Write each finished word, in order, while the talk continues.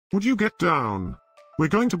Would you get down? We're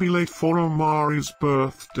going to be late for Omari's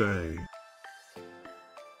birthday.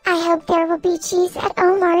 I hope there will be cheese at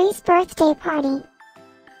Omari's birthday party.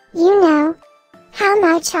 You know how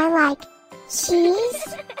much I like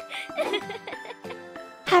cheese.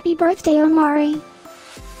 Happy birthday, Omari.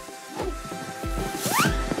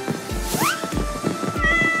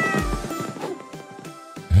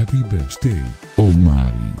 Happy birthday,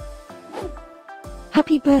 Omari.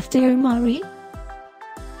 Happy birthday, Omari.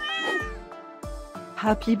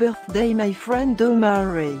 Happy birthday, my friend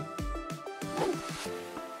Omari.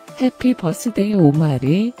 Happy birthday,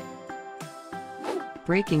 Omari.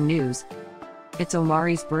 Breaking news. It's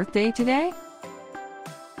Omari's birthday today?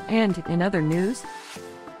 And in other news,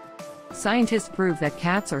 scientists prove that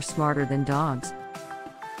cats are smarter than dogs.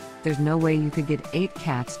 There's no way you could get 8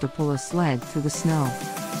 cats to pull a sled through the snow.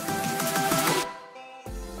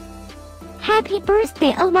 Happy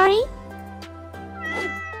birthday, Omari.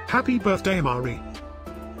 Happy birthday, Omari.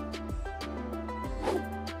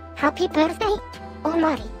 Happy birthday,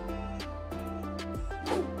 Omari.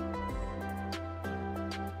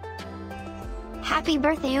 Happy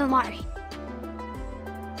birthday, Omari.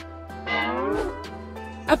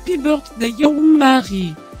 Happy birthday,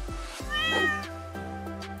 Omari.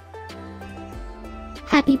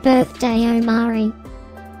 Happy birthday, Omari.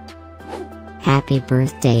 Happy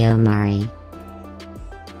birthday, Omari.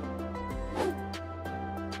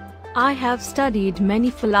 I have studied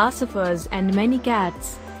many philosophers and many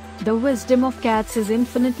cats. The wisdom of cats is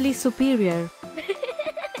infinitely superior.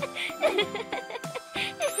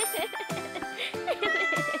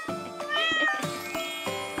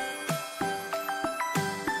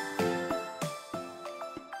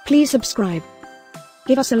 Please subscribe,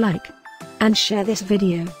 give us a like, and share this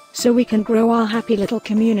video, so we can grow our happy little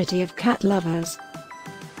community of cat lovers.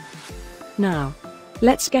 Now,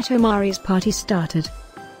 let's get Omari's party started.